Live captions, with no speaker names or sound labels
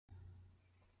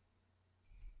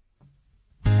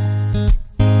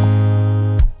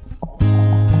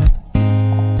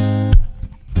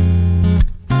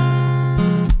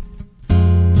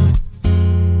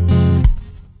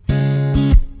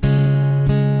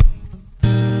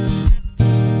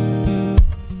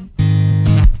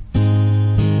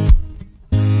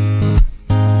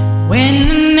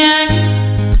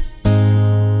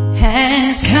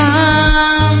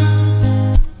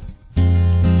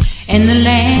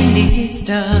land is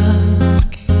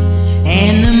dark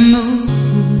and the moon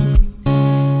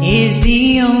is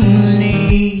the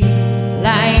only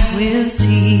light we'll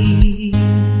see.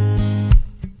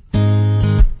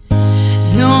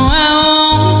 No, I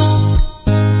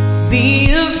won't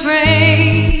be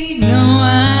afraid. No,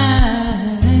 I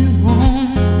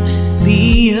won't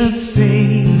be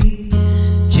afraid.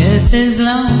 Just as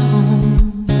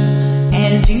long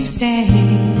as you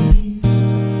stand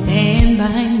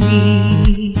by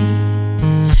me.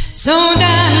 So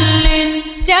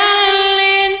darling,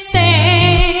 darling,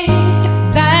 stand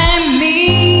by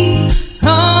me.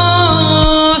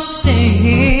 Oh,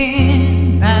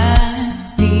 stand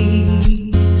by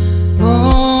me.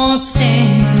 Oh,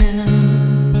 stand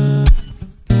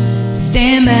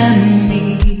by me.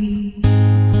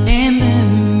 Stand by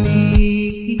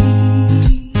me.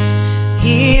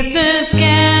 If the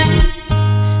sky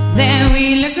that we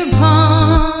look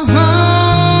upon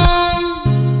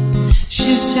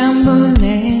should tumble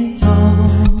and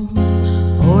fall,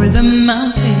 or the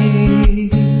mountain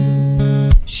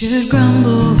should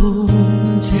crumble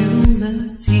to the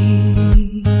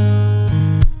sea,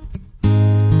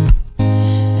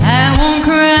 I won't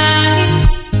cry,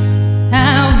 I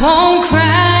won't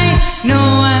cry, no,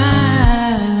 I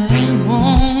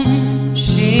won't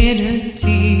shed a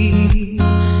tear,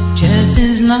 just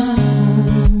as long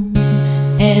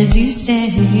as you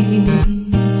stand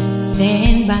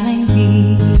by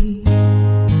me.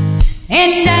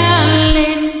 And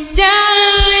darling,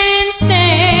 darling,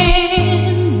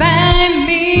 stand by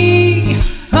me.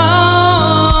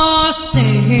 Oh,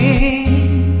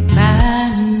 stand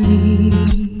by me.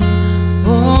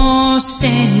 Oh,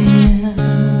 stand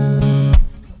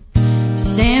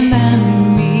by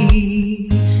me.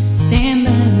 Stand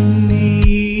by me.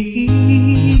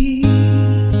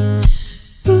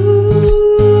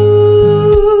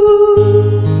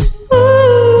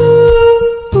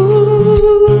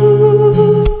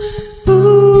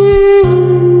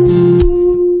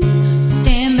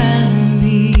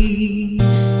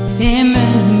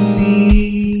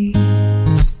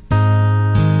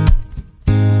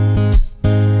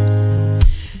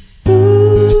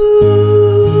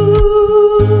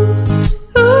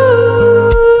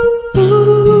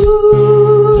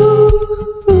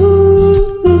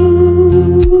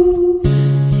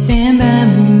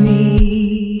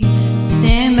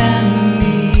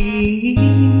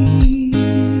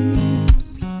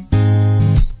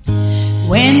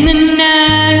 When the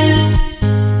night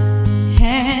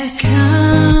has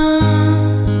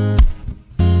come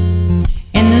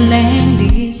and the land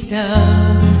is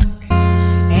dark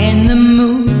and the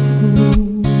moon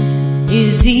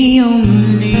is the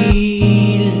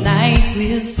only light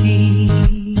we'll see,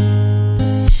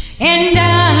 and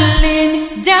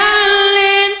darling,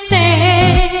 darling,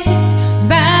 stand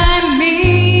by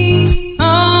me.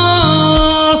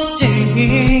 Oh,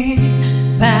 stand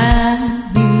by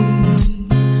me.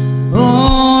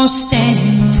 Oh, stand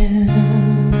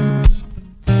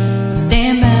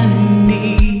by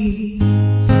me,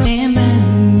 stand by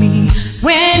me.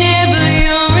 Whenever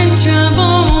you're in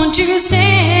trouble, won't you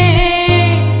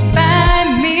stand by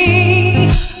me?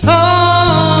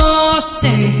 Oh,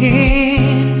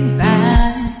 stand by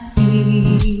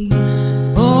me.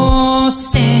 Oh,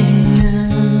 stand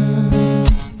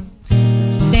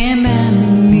by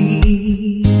me,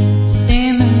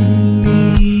 stand by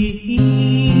me.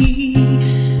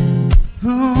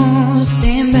 Oh,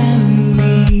 stand by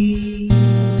me,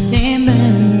 stand by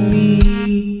me.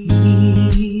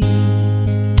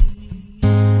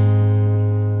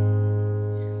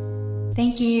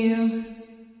 Thank you.